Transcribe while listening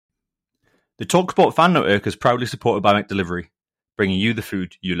The TalkSport Fan Network is proudly supported by McDelivery, bringing you the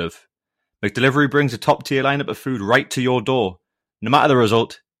food you love. McDelivery brings a top-tier lineup of food right to your door. No matter the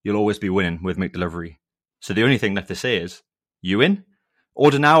result, you'll always be winning with McDelivery. So the only thing left to say is, you in?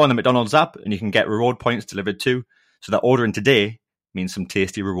 Order now on the McDonald's app and you can get reward points delivered too, so that ordering today means some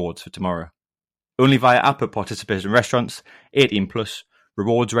tasty rewards for tomorrow. Only via app at participating restaurants, 18 plus,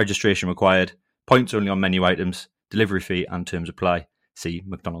 rewards registration required, points only on menu items, delivery fee and terms apply. See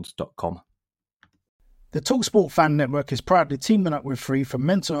mcdonalds.com. The TalkSport Fan Network is proudly teaming up with Free for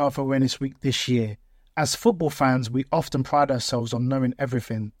Mental Health Awareness Week this year. As football fans, we often pride ourselves on knowing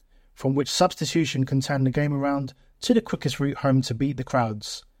everything, from which substitution can turn the game around to the quickest route home to beat the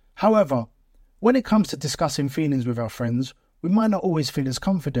crowds. However, when it comes to discussing feelings with our friends, we might not always feel as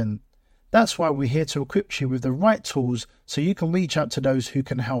confident. That's why we're here to equip you with the right tools so you can reach out to those who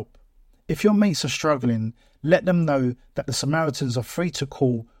can help. If your mates are struggling, let them know that the Samaritans are free to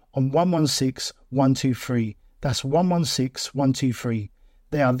call on 116 123. That's 116 123.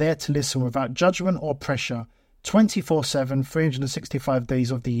 They are there to listen without judgment or pressure, 24/7, 365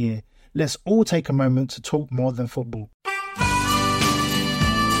 days of the year. Let's all take a moment to talk more than football.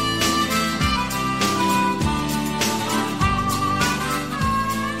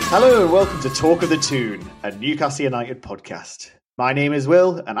 Hello and welcome to Talk of the Toon, a Newcastle United podcast. My name is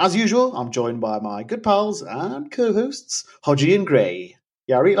Will, and as usual, I'm joined by my good pals and co-hosts, Hodgie and Gray.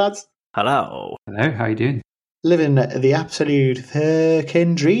 Yeah, right, lads? Hello. Hello, how are you doing? Living the absolute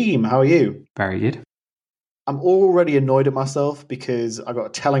fucking dream. How are you? Very good. I'm already annoyed at myself because I got a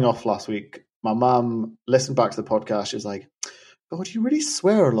telling off last week. My mum listened back to the podcast. She was like, God, you really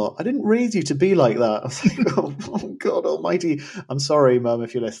swear a lot. I didn't raise you to be like that. I was like, oh God almighty. I'm sorry, Mum,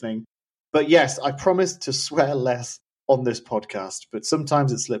 if you're listening. But yes, I promised to swear less on this podcast, but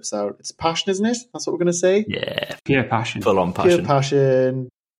sometimes it slips out. It's passion, isn't it? That's what we're going to say? Yeah. Pure passion. Full on passion. Pure passion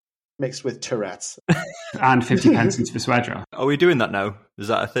mixed with Tourette's. And 50 pence into the swear. Are we doing that now? Is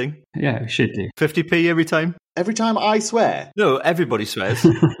that a thing? Yeah, we should do. 50p every time? Every time I swear? No, everybody swears.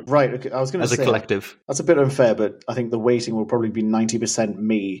 Right, okay. I was going to say, as a collective. That's a bit unfair, but I think the weighting will probably be 90%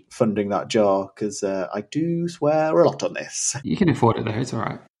 me funding that jar, because I do swear a lot on this. You can afford it though, it's all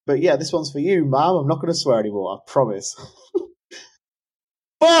right. But yeah, this one's for you, Mum. I'm not going to swear anymore, I promise.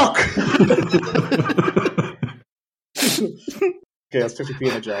 Fuck! Okay, that's 50p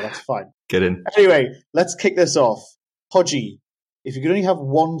in a jar, that's fine. Get in. Anyway, let's kick this off. Hodgie, if you could only have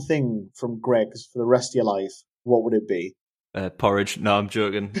one thing from Greggs for the rest of your life, what would it be? Porridge. No, I'm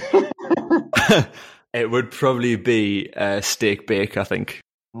joking. It would probably be steak bake, I think.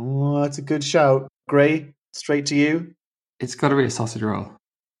 Oh, that's a good shout. Gray, straight to you. It's got to be a sausage roll.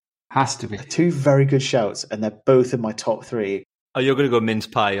 Has to be. Two very good shouts, and they're both in my top three. Oh, you're going to go mince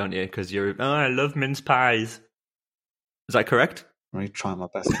pie, aren't you? Because I love mince pies. Is that correct? I'm really trying my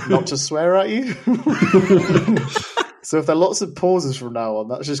best not to swear at you. So if there are lots of pauses from now on,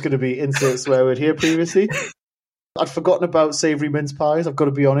 that's just going to be insert swear word here previously. I'd forgotten about savoury mince pies, I've got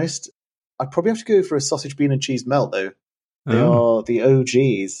to be honest. I'd probably have to go for a sausage, bean and cheese melt, though. They are the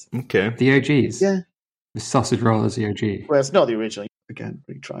OGs. Okay. The OGs? Yeah. The sausage roll is the OG. Well, it's not the original. Again,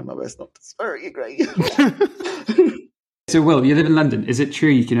 really trying my best not to swear at you, Gray. So, Will, you live in London. Is it true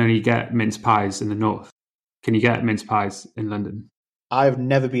you can only get mince pies in the north? Can you get mince pies in London? I've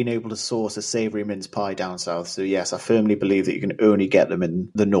never been able to source a savoury mince pie down south, so yes, I firmly believe that you can only get them in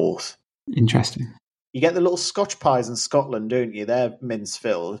the north. Interesting. You get the little Scotch pies in Scotland, don't you? They're mince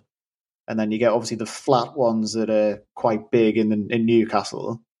filled. And then you get obviously the flat ones that are quite big in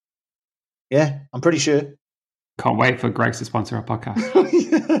Newcastle. Yeah, I'm pretty sure. Can't wait for Greggs to sponsor our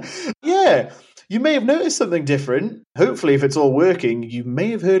podcast. Yeah, you may have noticed something different. Hopefully, if it's all working, you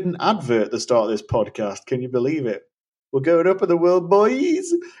may have heard an advert at the start of this podcast. Can you believe it? We're going up in the world,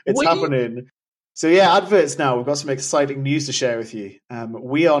 boys. It's happening. So yeah, adverts now. We've got some exciting news to share with you.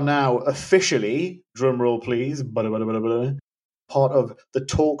 We are now officially, drum roll please, part of the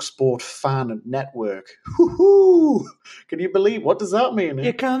TalkSport Fan Network. Woohoo! Can you believe? What does that mean?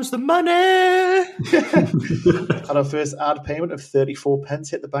 Here comes the money! Had our first ad payment of 34 pence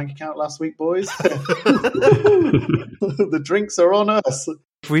hit the bank account last week, boys. The drinks are on us.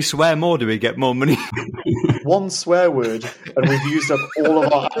 If we swear more, do we get more money? One swear word, and we've used up all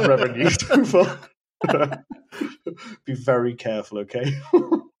of our ad revenue so far. Be very careful, okay?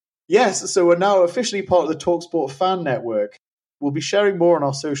 Yes, so we're now officially part of the TalkSport Fan Network. We'll be sharing more on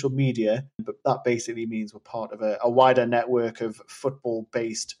our social media, but that basically means we're part of a wider network of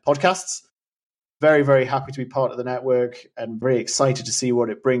football-based podcasts. Very, very happy to be part of the network and very excited to see what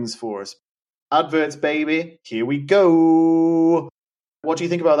it brings for us. Adverts, baby. Here we go. What do you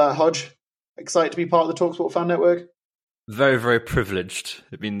think about that, Hodge? Excited to be part of the TalkSport Fan Network? Very, very privileged.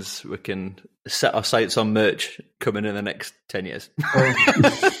 It means we can set our sights on merch coming in the next 10 years.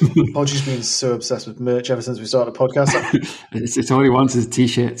 Podgy's been so obsessed with merch ever since we started the podcast. It's all he wants is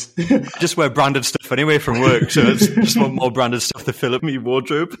t-shirts. I just wear branded stuff anyway from work, so I just want more branded stuff to fill up my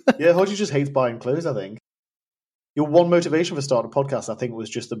wardrobe. Yeah, Hodgie just hates buying clothes, I think. Your one motivation for starting a podcast, I think, was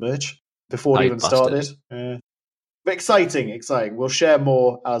just the merch before it even started. But exciting. We'll share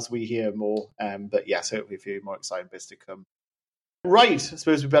more as we hear more. But yes, hopefully a few more exciting bits to come. Right, I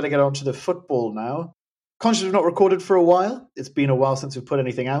suppose we better get on to the football now. Conscious we've not recorded for a while. It's been a while since we've put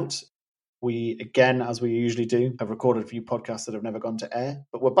anything out. We, again, as we usually do, have recorded a few podcasts that have never gone to air.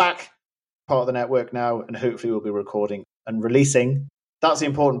 But we're back, part of the network now, and hopefully we'll be recording and releasing. That's the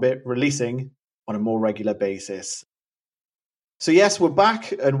important bit, releasing on a more regular basis. So yes, we're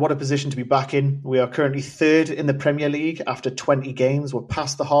back, and what a position to be back in. We are currently third in the Premier League after 20 games. We're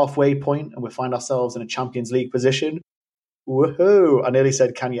past the halfway point, and we find ourselves in a Champions League position. Woohoo! I nearly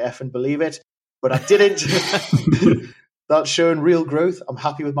said, can you effing believe it? But I didn't. That's showing real growth. I'm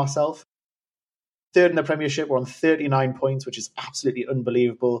happy with myself. Third in the Premiership, we're on 39 points, which is absolutely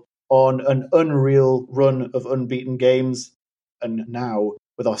unbelievable, on an unreal run of unbeaten games, and now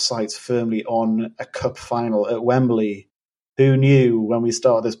with our sights firmly on a cup final at Wembley. Who knew when we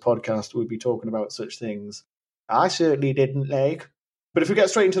started this podcast we'd be talking about such things? I certainly didn't, But if we get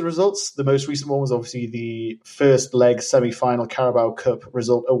straight into the results, the most recent one was obviously the first leg semi-final Carabao Cup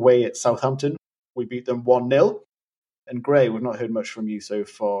result away at Southampton. We beat them 1-0. And Gray, we've not heard much from you so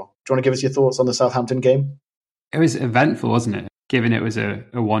far. Do you want to give us your thoughts on the Southampton game? It was eventful, wasn't it? Given it was a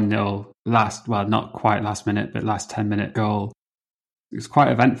 1-0 not quite last minute, but last 10-minute goal. It was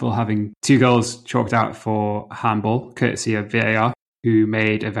quite eventful having 2 goals chalked out for handball, courtesy of VAR, who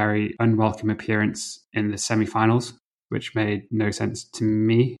made a very unwelcome appearance in the semi-finals, which made no sense to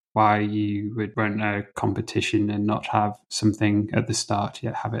me why you would run a competition and not have something at the start,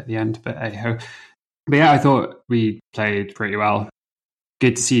 yet have it at the end. But hey-ho. But yeah, I thought we played pretty well.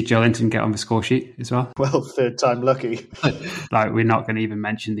 Good to see Joelinton get on the score sheet as well. Well, third time lucky. Like, we're not going to even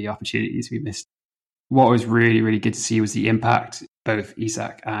mention the opportunities we missed. What was really, really good to see was the impact both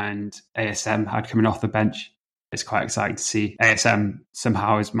Isak and ASM had coming off the bench. It's quite exciting to see. ASM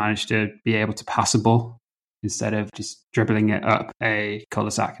somehow has managed to be able to pass a ball instead of just dribbling it up a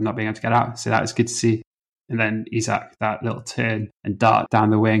cul-de-sac and not being able to get out. So that was good to see. And then Isak, that little turn and dart down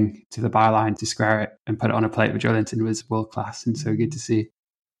the wing to the byline to square it and put it on a plate with Joelinton was world class and so good to see.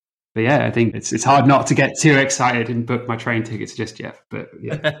 But yeah, I think it's hard not to get too excited and book my train tickets just yet. But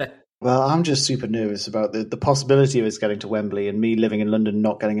yeah. Well, I'm just super nervous about the possibility of us getting to Wembley and me living in London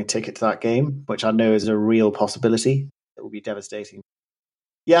not getting a ticket to that game, which I know is a real possibility. It will be devastating.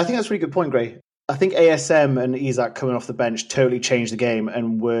 Yeah, I think that's a really good point, Gray. I think ASM and Isak coming off the bench totally changed the game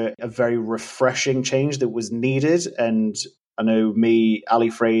and were a very refreshing change that was needed. And I know me, Ali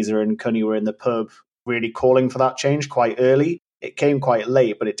Fraser and Cunny were in the pub really calling for that change quite early. It came quite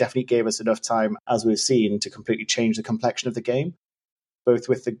late, but it definitely gave us enough time, as we've seen, to completely change the complexion of the game. Both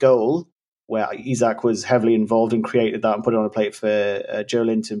with the goal, where Isak was heavily involved and created that and put it on a plate for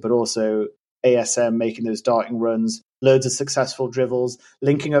Joelinton, but also ASM making those darting runs, loads of successful dribbles,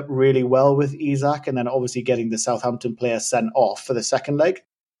 linking up really well with Isak, and then obviously getting the Southampton player sent off for the second leg.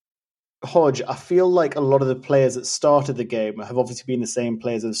 Hodge, I feel like a lot of the players that started the game have obviously been the same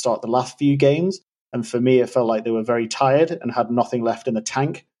players that have started the last few games, and for me it felt like they were very tired and had nothing left in the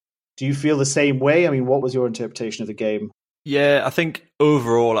tank. Do you feel the same way? I mean, what was your interpretation of the game? Yeah, I think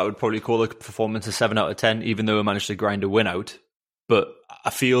overall I would probably call the performance a 7 out of 10, even though we managed to grind a win out. But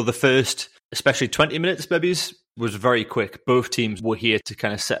I feel the first, especially 20 minutes, maybe, was very quick. Both teams were here to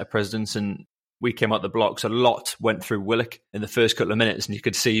kind of set a precedence, and we came out the blocks. A lot went through Willock in the first couple of minutes, and you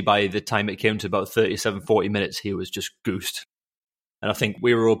could see by the time it came to about 37, 40 minutes, he was just goosed. And I think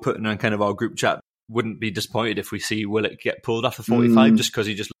we were all putting on kind of our group chat, wouldn't be disappointed if we see Willock get pulled after 45 just because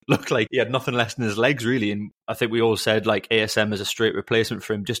he just looked like he had nothing left in his legs, really. And I think we all said like ASM as a straight replacement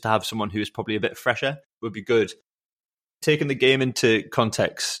for him, just to have someone who's probably a bit fresher would be good. Taking the game into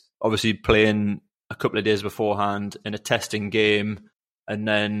context, obviously playing a couple of days beforehand in a testing game and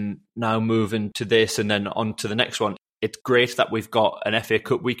then now moving to this and then on to the next one. It's great that we've got an FA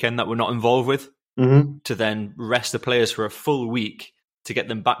Cup weekend that we're not involved with to then rest the players for a full week to get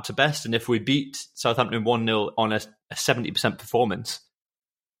them back to best. And if we beat Southampton 1-0 on a 70% performance,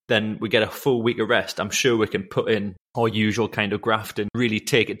 then we get a full week of rest. I'm sure we can put in our usual kind of graft and really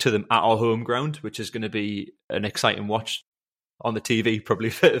take it to them at our home ground, which is going to be an exciting watch on the TV, probably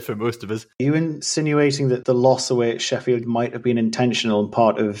for most of us. Are you insinuating that the loss away at Sheffield might have been intentional and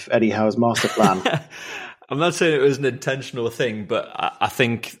part of Eddie Howe's master plan? I'm not saying it was an intentional thing, but I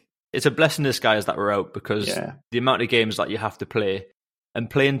think It's a blessing in disguise that we're out, because the amount of games that you have to play, and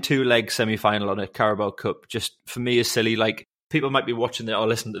playing 2-leg semi-final on a Carabao Cup, just for me is silly. Like, people might be watching it or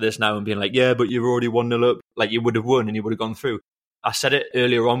listening to this now and being like, yeah, but you've already 1-0 up. Like, you would have won and you would have gone through. I said it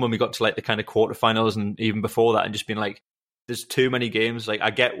earlier on when we got to like the kind of quarterfinals and even before that, and just being like, there's too many games. Like, I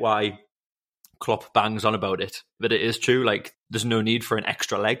get why Klopp bangs on about it, but it is true. Like, there's no need for an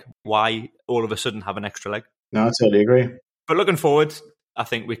extra leg. Why all of a sudden have an extra leg? No, I totally agree. But looking forward, I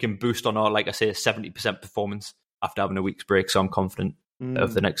think we can boost on our, like I say, 70% performance after having a week's break. So I'm confident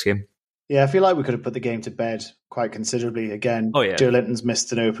of the next game. Yeah, I feel like we could have put the game to bed quite considerably. Again, Oh, yeah. Joe Linton's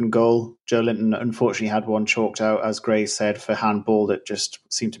missed an open goal. Joe Linton unfortunately had one chalked out, as Gray said, for handball that just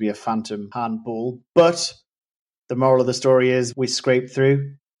seemed to be a phantom handball. But the moral of the story is we scraped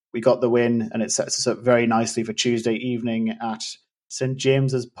through. We got the win, and it sets us up very nicely for Tuesday evening at St.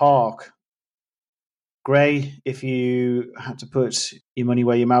 James's Park. Gray, if you had to put your money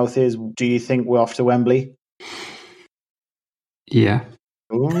where your mouth is, do you think we're off to Wembley? Yeah.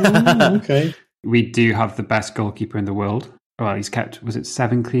 Ooh, okay. We do have the best goalkeeper in the world. Well, he's kept, was it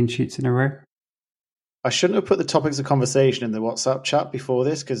 7 clean sheets in a row? I shouldn't have put the topics of conversation in the WhatsApp chat before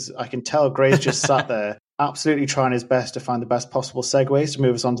this, because I can tell Gray's just sat there absolutely trying his best to find the best possible segues to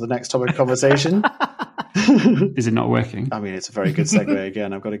move us on to the next topic of conversation. Is it not working? I mean, it's a very good segue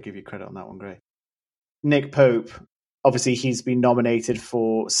again. I've got to give you credit on that one, Gray. Nick Pope, obviously he's been nominated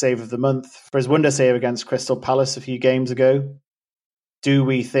for Save of the Month for his wonder save against Crystal Palace a few games ago. Do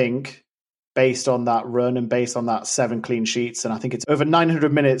we think, based on that run and based on that 7 clean sheets, and I think it's over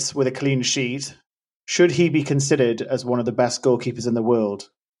 900 minutes with a clean sheet, should he be considered as one of the best goalkeepers in the world?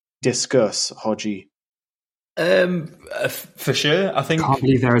 Discuss, Hodgie. For sure. I think. I can't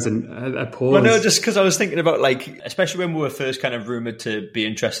believe there is a pause. Well, no, just because I was thinking about, like, especially when we were first kind of rumoured to be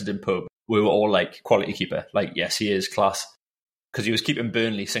interested in Pope, we were all like, quality keeper. Like, yes, he is class. Because he was keeping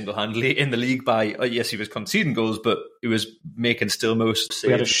Burnley single-handedly in the league by, yes, he was conceding goals, but he was making still most saves.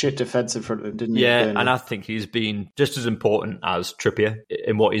 We had a shit defence in front of him, didn't we? Yeah, and I think he's been just as important as Trippier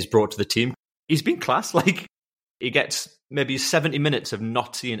in what he's brought to the team. He's been class. Like, he gets maybe 70 minutes of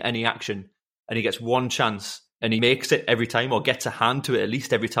not seeing any action, and he gets one chance, and he makes it every time, or gets a hand to it at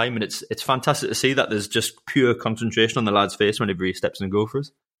least every time, and it's fantastic to see that there's just pure concentration on the lad's face whenever he steps in and goes for us.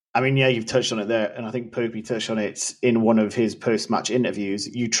 I mean, yeah, you've touched on it there, and I think Popey touched on it in one of his post-match interviews.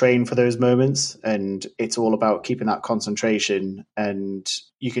 You train for those moments, and it's all about keeping that concentration, and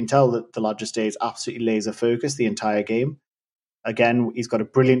you can tell that the lad just stays absolutely laser-focused the entire game. Again, he's got a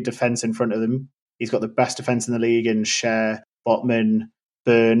brilliant defence in front of him. He's got the best defence in the league in Cher, Botman,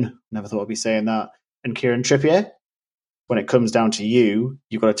 Byrne, never thought I'd be saying that, and Kieran Trippier. When it comes down to you,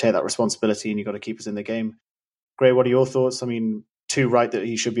 you've got to take that responsibility, and you've got to keep us in the game. Gray, what are your thoughts? I mean, too right that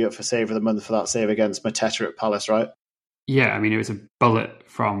he should be up for Save of the Month for that save against Mateta at Palace, right? Yeah, I mean, it was a bullet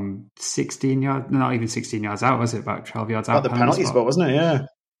from 16 yards, not even 16 yards out, was it? About 12 yards out. At the penalty spot, wasn't it? Yeah.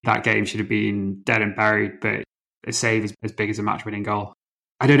 That game should have been dead and buried, but a save is as big as a match-winning goal.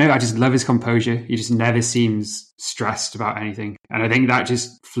 I don't know, I just love his composure. He just never seems stressed about anything. And I think that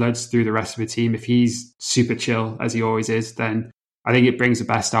just floods through the rest of the team. If he's super chill, as he always is, then I think it brings the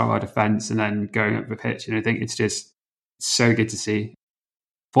best out of our defence and then going up the pitch. And I think it's just so good to see.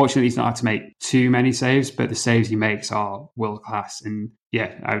 Fortunately, he's not had to make too many saves, but the saves he makes are world class. And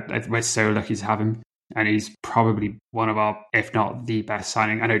yeah, we're so lucky to have him. And he's probably one of our, if not the best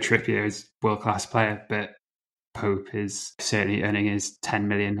signing. I know Trippier is a world class player, but Pope is certainly earning his 10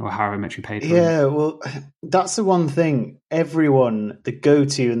 million or however much we paid for him. Yeah, well, that's the one thing. Everyone, the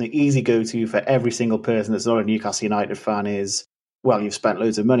go-to and the easy go-to for every single person that's not a Newcastle United fan is, well, you've spent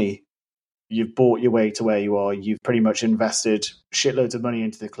loads of money. You've bought your way to where you are. You've pretty much invested shitloads of money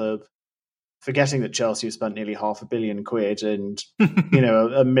into the club, forgetting that Chelsea have spent nearly £500 million and,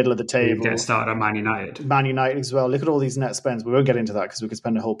 a middle of the table. Get started on Man United. Man United as well. Look at all these net spends. We won't get into that because we could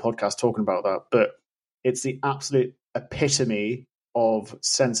spend a whole podcast talking about that. But it's the absolute epitome of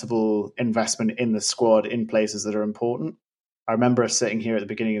sensible investment in the squad in places that are important. I remember us sitting here at the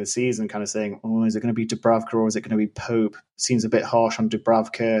beginning of the season kind of saying, is it going to be Dubravka or is it going to be Pope? Seems a bit harsh on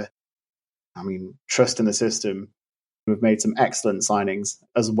Dubravka. I mean, trust in the system. We've made some excellent signings,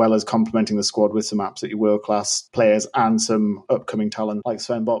 as well as complementing the squad with some absolutely world-class players and some upcoming talent like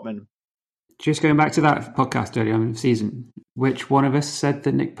Sven Botman. Just going back to that podcast earlier on in the season, which one of us said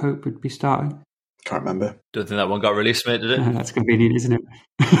that Nick Pope would be starting? Can't remember. Don't think that one got released, mate, did it? That's convenient, isn't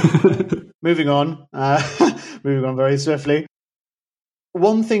it? Moving on very swiftly.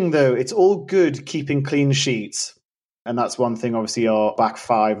 One thing, though, it's all good keeping clean sheets. And that's one thing, obviously, our back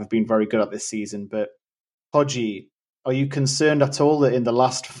five have been very good at this season. But Hodgie, Are you concerned at all that in the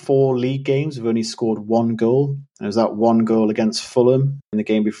last 4 league games we've only scored 1 goal? And it was that 1 goal against Fulham in the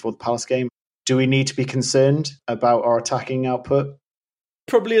game before the Palace game. Do we need to be concerned about our attacking output?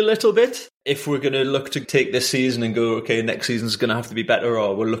 Probably a little bit. If we're going to look to take this season and go, okay, next season's going to have to be better,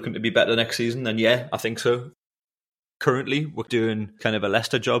 or we're looking to be better next season, then yeah, I think so. Currently, we're doing kind of a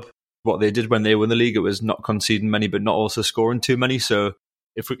Leicester job. What they did when they won the league, it was not conceding many, but not also scoring too many. So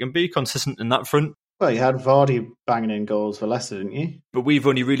if we can be consistent in that front. Well, you had Vardy banging in goals for Leicester, didn't you? But we've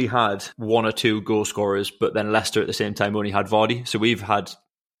only really had 1 or 2 goal scorers, but then Leicester at the same time only had Vardy. So we've had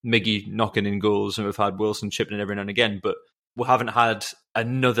Miggy knocking in goals and we've had Wilson chipping in every now and again, but we haven't had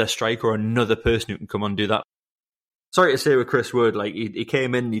another striker or another person who can come on and do that. Sorry to say with Chris Wood, like he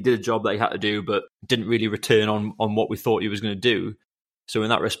came in, he did a job that he had to do, but didn't really return on what we thought he was going to do. So in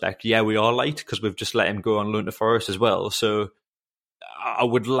that respect, yeah, we are light because we've just let him go on loan to Forest as well. So I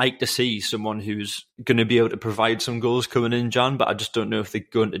would like to see someone who's going to be able to provide some goals coming in, Jan, but I just don't know if they're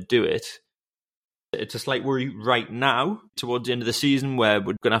going to do it. It's a slight worry right now towards the end of the season where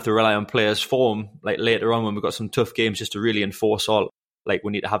we're going to have to rely on players' form like later on when we've got some tough games just to really enforce all. Like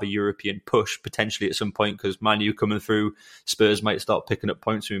we need to have a European push potentially at some point because Man U coming through, Spurs might start picking up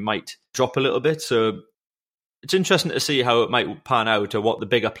points and we might drop a little bit. So it's interesting to see how it might pan out or what the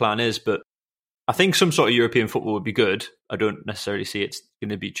bigger plan is. But I think some sort of European football would be good. I don't necessarily see it's going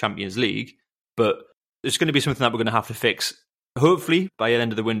to be Champions League, but it's going to be something that we're going to have to fix hopefully by the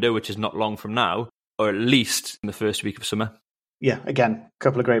end of the window, which is not long from now, or at least in the first week of summer. Yeah, again, a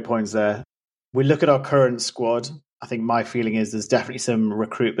couple of great points there. We look at our current squad. I think my feeling is there's definitely some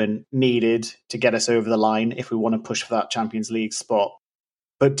recruitment needed to get us over the line if we want to push for that Champions League spot.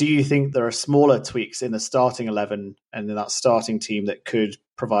 But do you think there are smaller tweaks in the starting 11 and in that starting team that could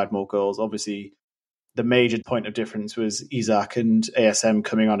provide more goals? Obviously, the major point of difference was Isak and ASM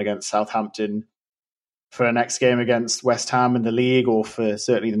coming on against Southampton for a next game against West Ham in the league, or for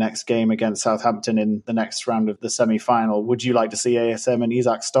certainly the next game against Southampton in the next round of the semi-final. Would you like to see ASM and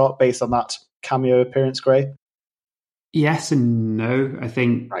Isak start based on that cameo appearance, Gray? Yes and no. I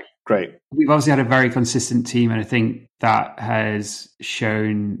think right, great. We've obviously had a very consistent team, and I think that has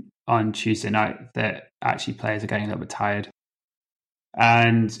shown on Tuesday night that actually players are getting a little bit tired.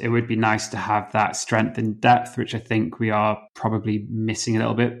 And it would be nice to have that strength and depth, which I think we are probably missing a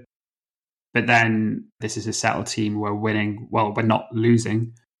little bit. But then this is a settled team. We're winning. Well, we're not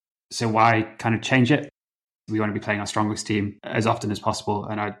losing. So why kind of change it? We want to be playing our strongest team as often as possible.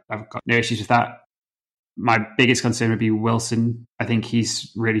 And I've got no issues with that. My biggest concern would be Wilson. I think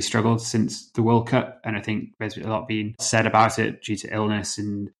he's really struggled since the World Cup. And I think there's a lot being said about it due to illness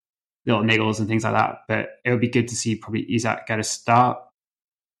and little niggles and things like that. But it would be good to see probably Isak get a start.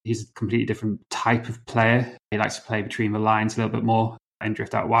 He's a completely different type of player. He likes to play between the lines a little bit more and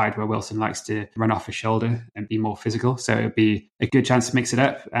drift out wide, where Wilson likes to run off his shoulder and be more physical. So it would be a good chance to mix it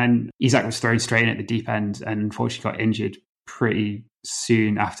up. And Isak was thrown straight in at the deep end and unfortunately got injured pretty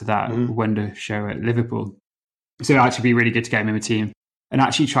soon after that wonder show at Liverpool. So it'll actually be really good to get him in the team. And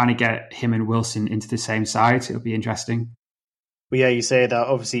actually trying to get him and Wilson into the same side, it'll be interesting. Well, yeah, you say that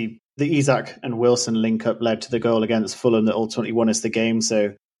obviously the Isak and Wilson link up led to the goal against Fulham that ultimately won us the game.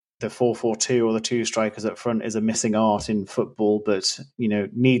 So the 4-4-2 or the 2 strikers up front is a missing art in football, but, you know,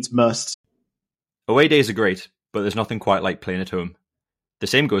 needs must. Away days are great, but there's nothing quite like playing at home. The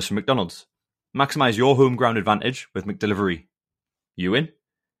same goes for McDonald's. Maximise your home ground advantage with McDelivery. You in?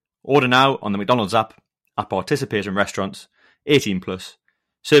 Order now on the McDonald's app at participating restaurants. 18+.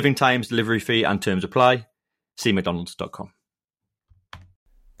 Serving times, delivery fee and terms apply. See mcdonalds.com.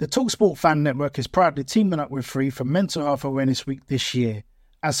 The TalkSport Fan Network is proudly teaming up with Free for Mental Health Awareness Week this year.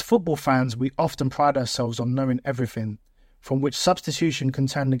 As football fans, we often pride ourselves on knowing everything, from which substitution can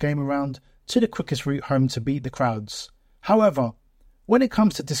turn the game around to the quickest route home to beat the crowds. However, when it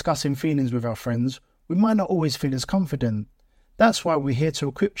comes to discussing feelings with our friends, we might not always feel as confident. That's why we're here to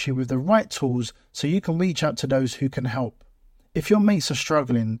equip you with the right tools so you can reach out to those who can help. If your mates are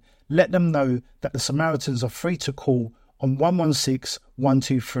struggling, let them know that the Samaritans are free to call on 116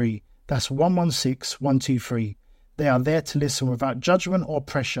 123. That's 116 123. They are there to listen without judgment or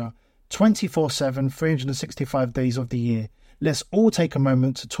pressure, 24/7, 365 days of the year. Let's all take a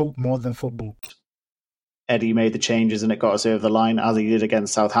moment to talk more than football. Eddie made the changes and it got us over the line, as he did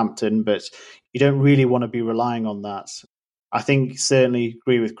against Southampton, but you don't really want to be relying on that. I think certainly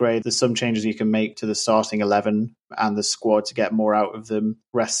agree with Gray. There's some changes you can make to the starting 11 and the squad to get more out of them,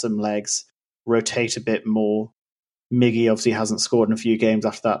 rest some legs, rotate a bit more. Miggy obviously hasn't scored in a few games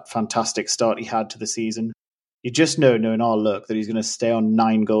after that fantastic start he had to the season. You just know, knowing our luck, that he's going to stay on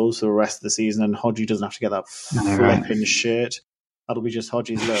 9 goals for the rest of the season, and Hodgie doesn't have to get that flipping shirt. That'll be just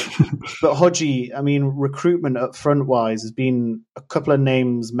Hodgie's luck. But Hodgie, I mean, recruitment up front wise has been a couple of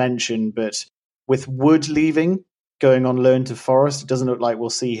names mentioned, but with Wood leaving, going on loan to Forest, it doesn't look like we'll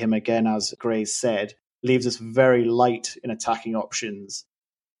see him again, as Gray said. Leaves us very light in attacking options.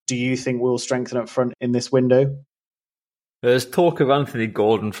 Do you think we'll strengthen up front in this window? There's talk of Anthony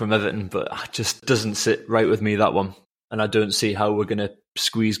Gordon from Everton, but it just doesn't sit right with me, that one. And I don't see how we're going to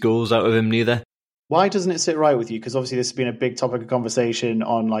squeeze goals out of him neither. Why doesn't it sit right with you? Because obviously this has been a big topic of conversation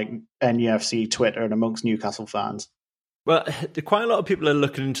on like NUFC, Twitter, and amongst Newcastle fans. Well, quite a lot of people are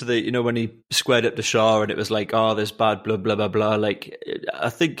looking into the, when he squared up to Shaw and it was like, oh, there's bad blood, blah, blah, blah. Like, I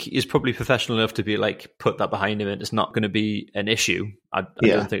think he's probably professional enough to be like, put that behind him and it's not going to be an issue. I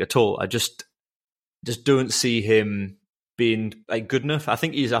don't think at all. I just don't see him being like good enough. I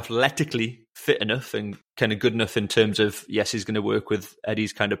think he's athletically fit enough and kind of good enough in terms of, yes, he's going to work with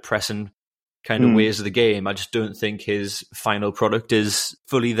Eddie's kind of pressing kind of ways of the game. I just don't think his final product is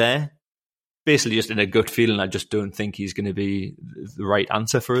fully there. Basically, just in a gut feeling, I just don't think he's going to be the right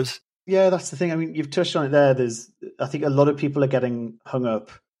answer for us. Yeah, that's the thing. I mean, you've touched on it there. I think a lot of people are getting hung up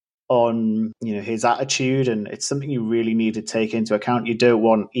on, his attitude, and it's something you really need to take into account. You don't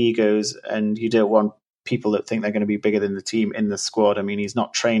want egos, and you don't want people that think they're going to be bigger than the team in the squad. I mean, he's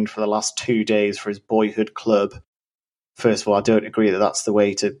not trained for the last 2 days for his boyhood club. First of all, I don't agree that that's the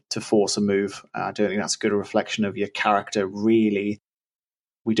way to force a move. I don't think that's a good reflection of your character, really.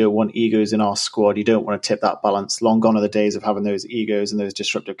 We don't want egos in our squad. You don't want to tip that balance. Long gone are the days of having those egos and those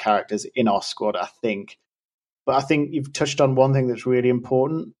disruptive characters in our squad, I think. But I think you've touched on one thing that's really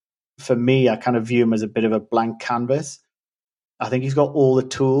important. For me, I kind of view him as a bit of a blank canvas. I think he's got all the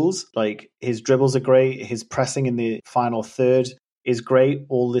tools. Like, his dribbles are great. His pressing in the final third is great.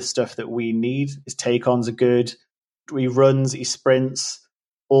 All this stuff that we need. His take-ons are good. He runs, he sprints.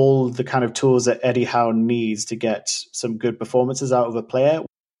 All the kind of tools that Eddie Howe needs to get some good performances out of a player.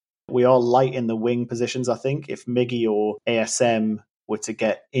 We are light in the wing positions, I think. If Miggy or ASM were to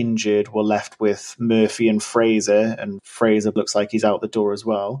get injured, we're left with Murphy and Fraser looks like he's out the door as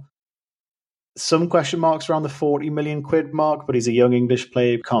well. Some question marks around the 40 million quid mark, but he's a young English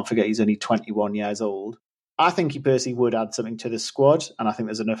player. Can't forget he's only 21 years old. I think he personally would add something to the squad, and I think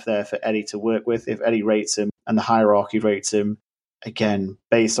there's enough there for Eddie to work with. If Eddie rates him and the hierarchy rates him, again,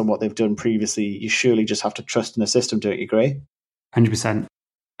 based on what they've done previously, you surely just have to trust in the system, don't you, Gray? 100%.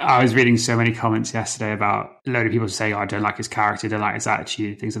 I was reading so many comments yesterday about a load of people saying, I don't like his character, don't like his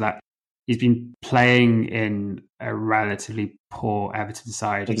attitude, things like that. He's been playing in a relatively poor Everton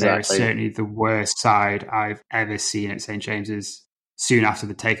side. Exactly. They're certainly the worst side I've ever seen at St. James's. Soon after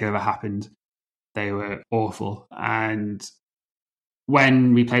the takeover happened, they were awful. And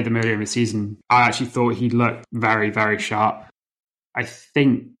when we played them earlier in the season, I actually thought he looked very, very sharp. I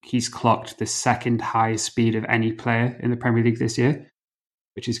think he's clocked the second highest speed of any player in the Premier League this year,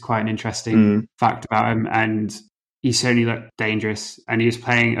 which is quite an interesting fact about him. And he certainly looked dangerous. And he was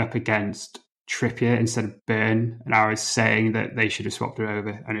playing up against Trippier instead of Burn. And I was saying that they should have swapped it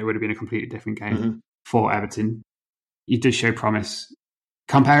over and it would have been a completely different game for Everton. He does show promise.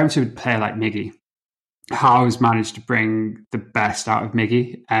 Compare him to a player like Miggy. Howe's managed to bring the best out of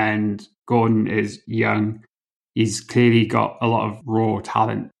Miggy, and Gordon is young. He's clearly got a lot of raw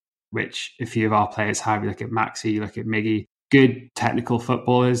talent, which a few of our players have. You look at Maxi, you look at Miggy, good technical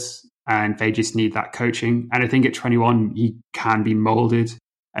footballers, and they just need that coaching. And I think at 21, he can be moulded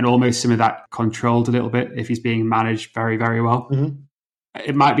and almost some of that controlled a little bit if he's being managed very, very well.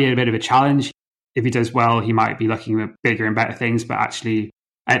 It might be a bit of a challenge. If he does well, he might be looking at bigger and better things, but actually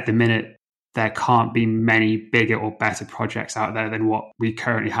at the minute, there can't be many bigger or better projects out there than what we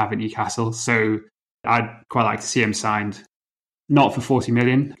currently have at Newcastle. So I'd quite like to see him signed, not for 40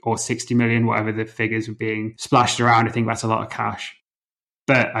 million or 60 million, whatever the figures were being splashed around. I think that's a lot of cash.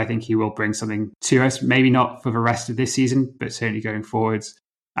 But I think he will bring something to us, maybe not for the rest of this season, but certainly going forwards.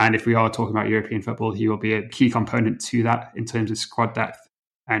 And if we are talking about European football, he will be a key component to that in terms of squad depth.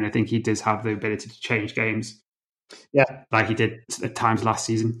 And I think he does have the ability to change games. Yeah, like he did at times last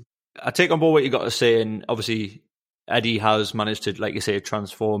season. I take on board what you got to say, and obviously Eddie has managed to, like you say,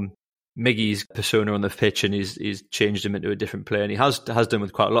 transform Miggy's persona on the pitch, and he's changed him into a different player, and he has done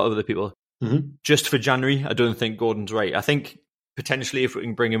with quite a lot of other people. Just for January, I don't think Gordon's right. I think potentially if we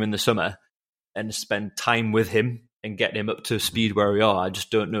can bring him in the summer and spend time with him and get him up to speed where we are, I just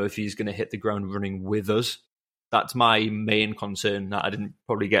don't know if he's going to hit the ground running with us. That's my main concern that I didn't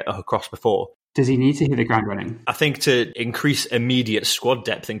probably get across before. Does he need to hit the ground running? I think to increase immediate squad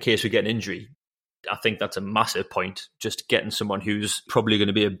depth in case we get an injury, I think that's a massive point. Just getting someone who's probably going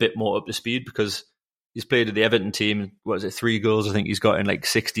to be a bit more up to speed, because He's played at the Everton team. What is it, 3 goals? I think he's got in like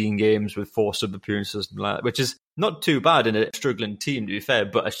 16 games with 4 sub appearances, like that, which is not too bad in a struggling team, to be fair.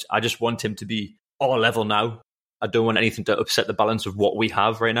 But I just want him to be all level now. I don't want anything to upset the balance of what we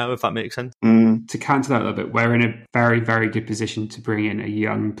have right now, if that makes sense. To counter that a little bit, we're in a very, very good position to bring in a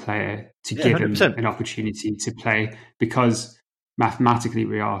young player to give 100%. him an opportunity to play, because mathematically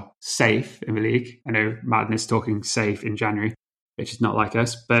we are safe in the league. I know Madness talking safe in January, which is not like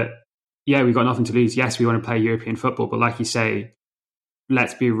us, but yeah, we've got nothing to lose. Yes, we want to play European football, but like you say,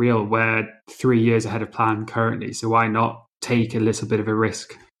 let's be real, we're 3 years ahead of plan currently, so why not take a little bit of a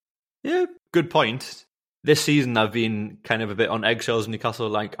risk? Yeah, good point. This season I've been kind of a bit on eggshells in Newcastle.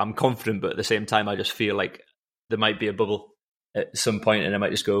 Like, I'm confident, but at the same time I just feel like there might be a bubble at some point and I might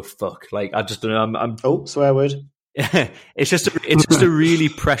just go, fuck. Like, I just don't know. I'm Oh, swear word. it's just a really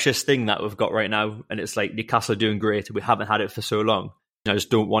precious thing that we've got right now, and it's like Newcastle are doing great. We haven't had it for so long. I just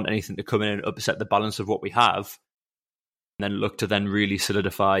don't want anything to come in and upset the balance of what we have, and then look to then really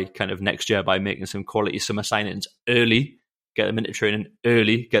solidify kind of next year by making some quality summer signings early, get them into training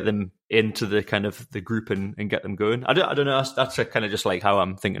early, get them into the kind of the group and get them going. I don't know. That's kind of just like how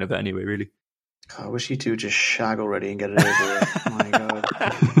I'm thinking of it anyway, really. God, I wish you two would just shag already and get it over with. My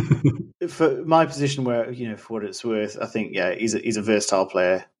God. For my position, where, for what it's worth, I think, he's a versatile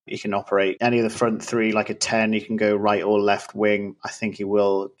player. He can operate any of the front three like a 10. He can go right or left wing. I think he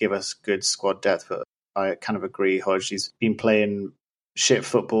will give us good squad depth. But I kind of agree, Hodge. He's been playing shit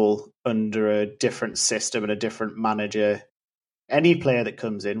football under a different system and a different manager. Any player that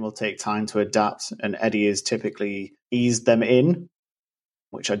comes in will take time to adapt, and Eddie has typically eased them in,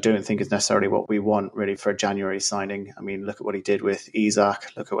 which I don't think is necessarily what we want really for a January signing. I mean, look at what he did with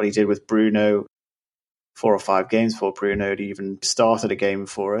Isak. Look at what he did with Bruno. 4 or 5 games for Bruno had even started a game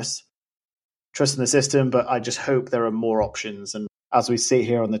for us. Trust in the system, but I just hope there are more options. And as we sit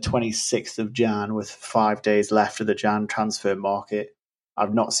here on the 26th of Jan with 5 days left of the Jan transfer market,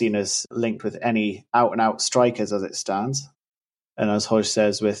 I've not seen us linked with any out-and-out strikers as it stands. And as Hodge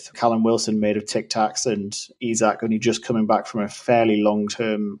says, with Callum Wilson made of tic-tacs and Isak only just coming back from a fairly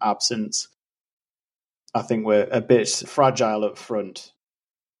long-term absence, I think we're a bit fragile up front.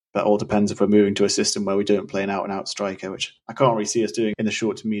 That all depends if we're moving to a system where we don't play an out-and-out striker, which I can't really see us doing in the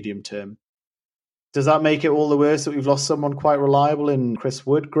short to medium term. Does that make it all the worse that we've lost someone quite reliable in Chris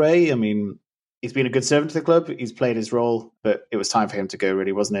Wood, Gray? I mean, he's been a good servant to the club. He's played his role, but it was time for him to go,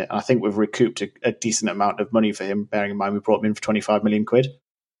 really, wasn't it? And I think we've recouped a decent amount of money for him, bearing in mind we brought him in for 25 million quid.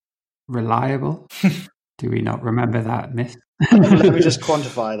 Reliable? Do we not remember that myth? Let me just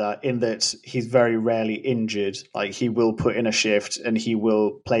quantify that in that he's very rarely injured. Like, he will put in a shift and he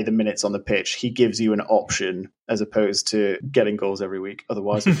will play the minutes on the pitch. He gives you an option as opposed to getting goals every week.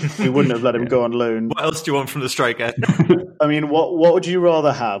 Otherwise, we wouldn't have let him go on loan. What else do you want from the striker? I mean, what would you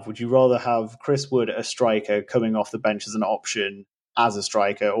rather have? Would you rather have Chris Wood, a striker, coming off the bench as an option as a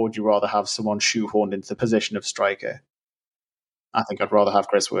striker, or would you rather have someone shoehorned into the position of striker? I think I'd rather have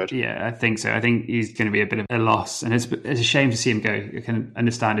Chris Wood. Yeah, I think so. I think he's going to be a bit of a loss, and it's a shame to see him go. I can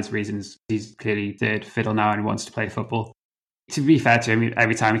understand his reasons. He's clearly third fiddle now and wants to play football. To be fair to him,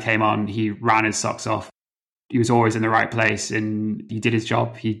 every time he came on, he ran his socks off. He was always in the right place, and he did his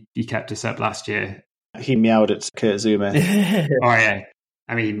job. He kept us up last year. He meowed at Kurt Zouma. Oh, yeah.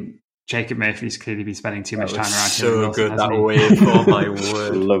 I mean, Jacob Murphy's clearly been spending too much time around. So good, that wave. Oh, my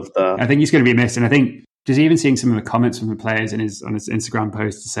word. Love that. I think he's going to be missed, and I think just even seeing some of the comments from the players on his Instagram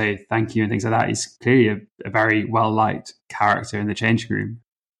post to say thank you and things like that, he's clearly a very well-liked character in the changing room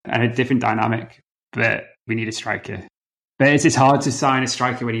and a different dynamic, but we need a striker. But it's hard to sign a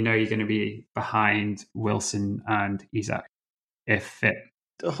striker when you know you're going to be behind Wilson and Isak, if fit.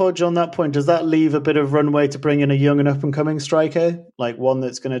 Hodge, on that point, does that leave a bit of runway to bring in a young and up-and-coming striker? Like one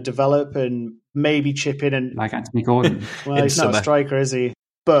that's going to develop and maybe chip in and... Like Anthony Gordon. Well, he's not a striker, is he?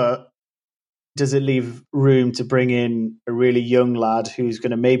 But does it leave room to bring in a really young lad who's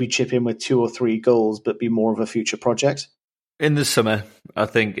going to maybe chip in with 2 or 3 goals but be more of a future project? In the summer, I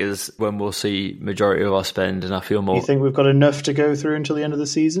think, is when we'll see majority of our spend, and I feel more... You think we've got enough to go through until the end of the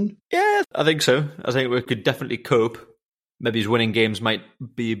season? Yeah, I think so. I think we could definitely cope. Maybe his winning games might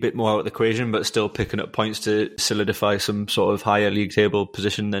be a bit more out of the equation, but still picking up points to solidify some sort of higher league table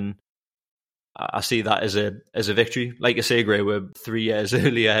position. Then I see that as a victory. Like I say, Gray, we're 3 years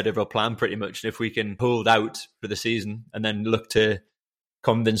early ahead of our plan pretty much. And if we can hold out for the season and then look to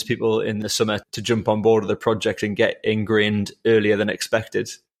convince people in the summer to jump on board with the project and get ingrained earlier than expected,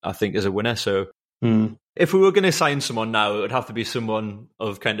 I think is a winner. So if we were going to sign someone now, it would have to be someone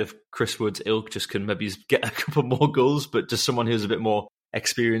of kind of Chris Wood's ilk, just can maybe get a couple more goals, but just someone who's a bit more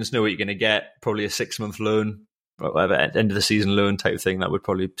experienced, know what you're going to get, probably a 6-month loan whatever end of the season loan type thing, that would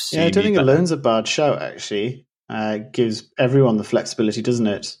probably see Yeah, I don't me think a better. loan's a bad shout, actually. Gives everyone the flexibility, doesn't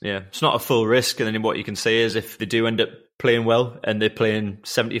it? Yeah, it's not a full risk. And then what you can say is if they do end up playing well and they're playing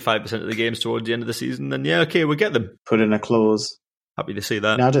 75% of the games towards the end of the season, then yeah, okay, we'll get them. Put in a clause. Happy to see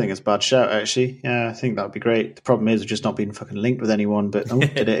that. No, I don't think it's a bad shout, actually. Yeah, I think that would be great. The problem is we've just not been fucking linked with anyone, but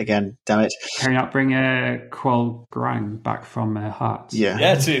did it again. Damn it. Can you not bring Qual Grang back from Hearts?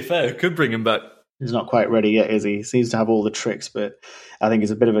 Yeah, to be fair, could bring him back. He's not quite ready yet, is he? He seems to have all the tricks, but I think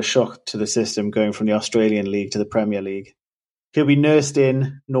it's a bit of a shock to the system going from the Australian League to the Premier League. He'll be nursed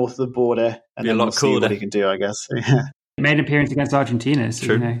in north of the border, and then we'll see what he can do, I guess. Yeah. He made an appearance against Argentina, so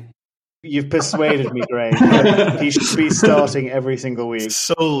True. you know. You've persuaded me, Gray. He should be starting every single week.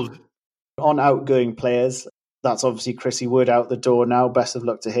 Sold. On outgoing players, that's obviously Chrissy Wood out the door now. Best of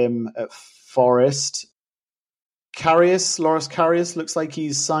luck to him at Forest. Loris Karius looks like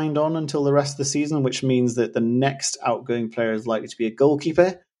he's signed on until the rest of the season, which means that the next outgoing player is likely to be a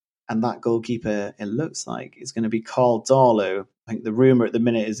goalkeeper. And that goalkeeper, it looks like, is going to be Carl Darlow. I think the rumour at the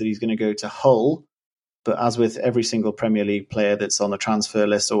minute is that he's going to go to Hull. But as with every single Premier League player that's on the transfer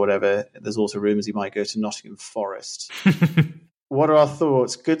list or whatever, there's also rumours he might go to Nottingham Forest. What are our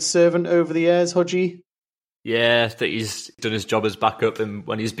thoughts? Good servant over the years, Hodgie? Yeah, that he's done his job as backup, and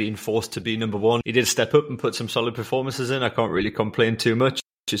when he's been forced to be number one, he did step up and put some solid performances in. I can't really complain too much.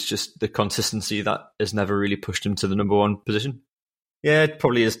 It's just the consistency that has never really pushed him to the number one position. Yeah, it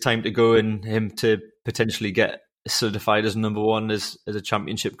probably is time to go and him to potentially get certified as number one as a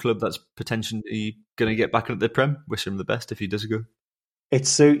championship club that's potentially going to get back into the Prem. Wish him the best if he does go. It's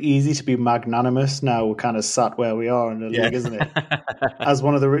so easy to be magnanimous now we're kind of sat where we are in the league, isn't it? As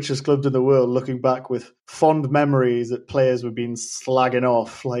one of the richest clubs in the world, looking back with fond memories that players were being slagging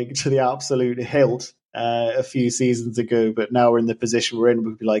off like to the absolute hilt a few seasons ago, but now we're in the position we're in,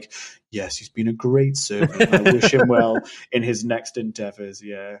 we'd be like, yes, he's been a great servant. I wish him well in his next endeavours.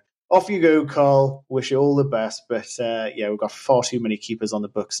 Yeah. Off you go, Carl. Wish you all the best. But yeah, we've got far too many keepers on the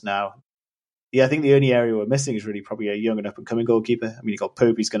books now. Yeah, I think the only area we're missing is really probably a young and up-and-coming goalkeeper. I mean, you've got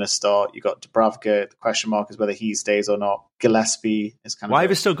Popey's going to start. You've got Dubravka. The question mark is whether he stays or not. Gillespie is kind of... Why have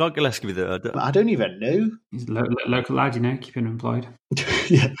we still got Gillespie there? I don't even know. He's a local lad, keep him employed.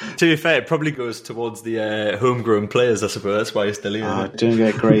 Yeah. To be fair, it probably goes towards the homegrown players, I suppose. That's why he's still here. Don't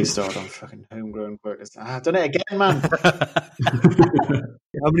get Gray started on fucking homegrown workers. I've done it again, man.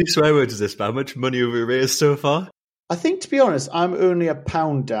 How many swear words is this, man? How much money have we raised so far? I think, to be honest, I'm only a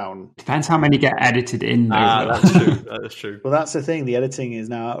pound down. Depends how many get edited in. That's true. That is true. Well, that's the thing. The editing is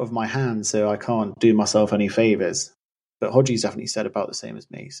now out of my hands, so I can't do myself any favours. But Hodgie's definitely said about the same as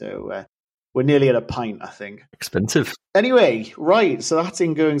me, so we're nearly at a pint, I think. Expensive. Anyway, right, so that's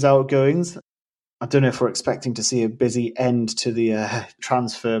ingoings, outgoings. I don't know if we're expecting to see a busy end to the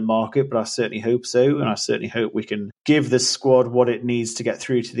transfer market, but I certainly hope so. And I certainly hope we can give the squad what it needs to get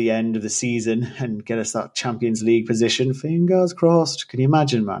through to the end of the season and get us that Champions League position. Fingers crossed. Can you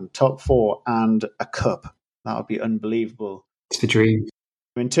imagine, man? Top four and a cup. That would be unbelievable. It's the dream.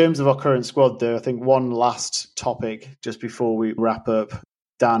 In terms of our current squad, though, I think one last topic just before we wrap up.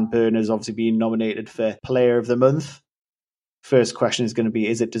 Dan Burn has obviously been nominated for Player of the Month. First question is going to be,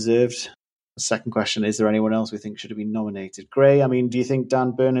 is it deserved? The second question, is there anyone else we think should have been nominated? Gray, I mean, do you think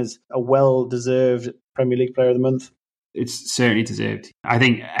Dan Burn is a well-deserved Premier League Player of the Month? It's certainly deserved. I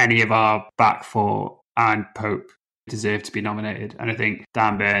think any of our back four and Pope deserve to be nominated. And I think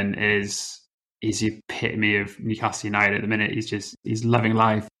Dan Burn is the epitome of Newcastle United at the minute. He's loving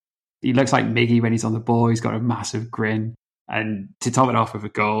life. He looks like Miggy when he's on the ball. He's got a massive grin. And to top it off with a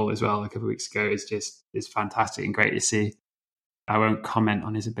goal as well a couple of weeks ago is fantastic and great to see. I won't comment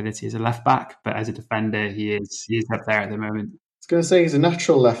on his ability as a left back, but as a defender, he is up there at the moment. I was going to say he's a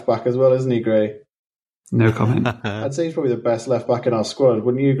natural left back as well, isn't he, Gray? No comment. I'd say he's probably the best left back in our squad.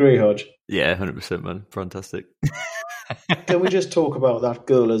 Wouldn't you agree, Hodge? Yeah, 100%, man. Fantastic. Can we just talk about that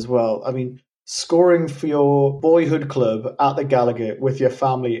goal as well? I mean, scoring for your boyhood club at the Gallagher with your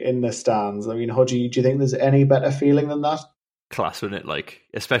family in the stands. I mean, Hodgie, do you think there's any better feeling than that? Class, wouldn't it? Like,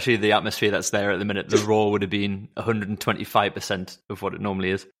 especially the atmosphere that's there at the minute. The Raw would have been 125% of what it normally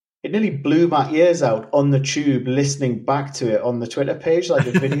is. It nearly blew my ears out on the tube listening back to it on the Twitter page, like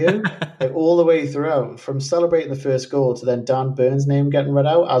the video, like all the way throughout, from celebrating the first goal to then Dan Burns' name getting read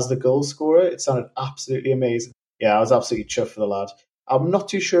out as the goal scorer. It sounded absolutely amazing. Yeah, I was absolutely chuffed for the lad. I'm not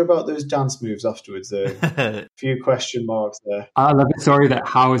too sure about those dance moves afterwards, though. A few question marks there. I love the story that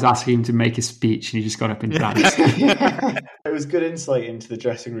Howe was asking him to make a speech and he just got up and danced. It was good insight into the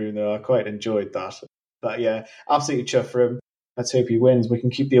dressing room, though. I quite enjoyed that. But yeah, absolutely chuffed for him. Let's hope he wins. We can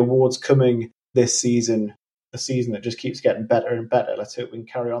keep the awards coming this season, a season that just keeps getting better and better. Let's hope we can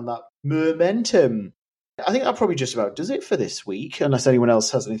carry on that momentum. I think that probably just about does it for this week, unless anyone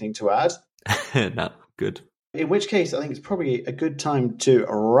else has anything to add. No, good. In which case, I think it's probably a good time to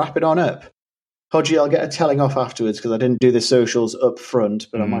wrap it on up. Hodgie, I'll get a telling off afterwards because I didn't do the socials up front,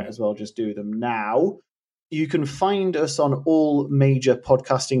 but I might as well just do them now. You can find us on all major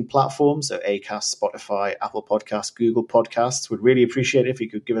podcasting platforms, so Acast, Spotify, Apple Podcasts, Google Podcasts. Would really appreciate it if you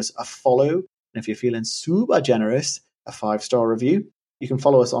could give us a follow. And if you're feeling super generous, a 5-star review. You can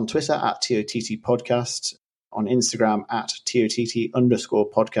follow us on Twitter at TOTT Podcast, on Instagram at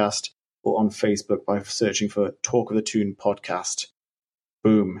TOTT_podcast, or on Facebook by searching for Talk of the Toon Podcast.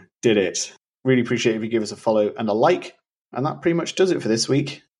 Boom. Did it. Really appreciate it if you give us a follow and a like. And that pretty much does it for this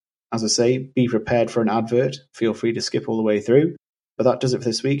week. As I say, be prepared for an advert. Feel free to skip all the way through. But that does it for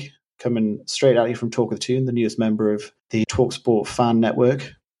this week. Coming straight at you from Talk of the Toon, the newest member of the TalkSport fan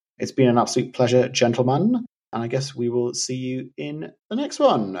network. It's been an absolute pleasure, gentlemen. And I guess we will see you in the next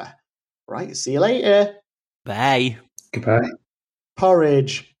one. Right, see you later. Bye. Goodbye.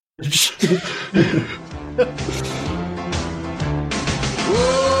 Porridge.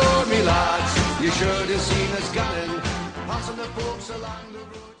 Oh, me lads, you should have seen us gunning, passing the folks along the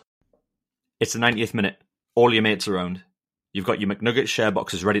road. It's the 90th minute. All your mates around. You've got your McNuggets share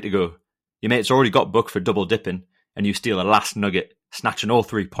boxes ready to go. Your mate's already got booked for double dipping, and you steal a last nugget, snatching all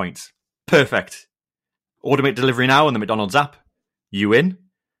 3 points. Perfect. Order McDelivery now on the McDonald's app. You in?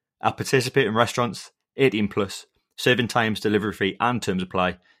 At participating restaurants, 18 plus, serving times, delivery fee, and terms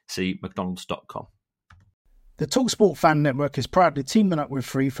apply. See mcdonalds.com. The TalkSport fan network is proudly teaming up with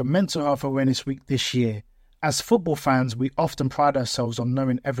Free for Mental Health Awareness Week this year. As football fans, we often pride ourselves on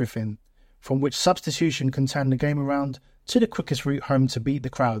knowing everything, from which substitution can turn the game around to the quickest route home to beat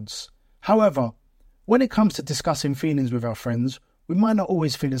the crowds. However, when it comes to discussing feelings with our friends, we might not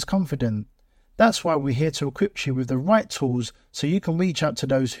always feel as confident. That's why we're here to equip you with the right tools so you can reach out to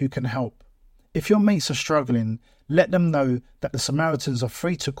those who can help. If your mates are struggling, let them know that the Samaritans are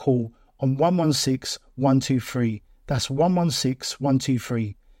free to call on 116 123. That's 116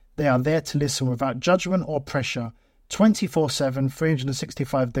 123. They are there to listen without judgment or pressure, 24/7,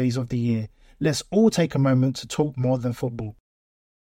 365 days of the year. Let's all take a moment to talk more than football.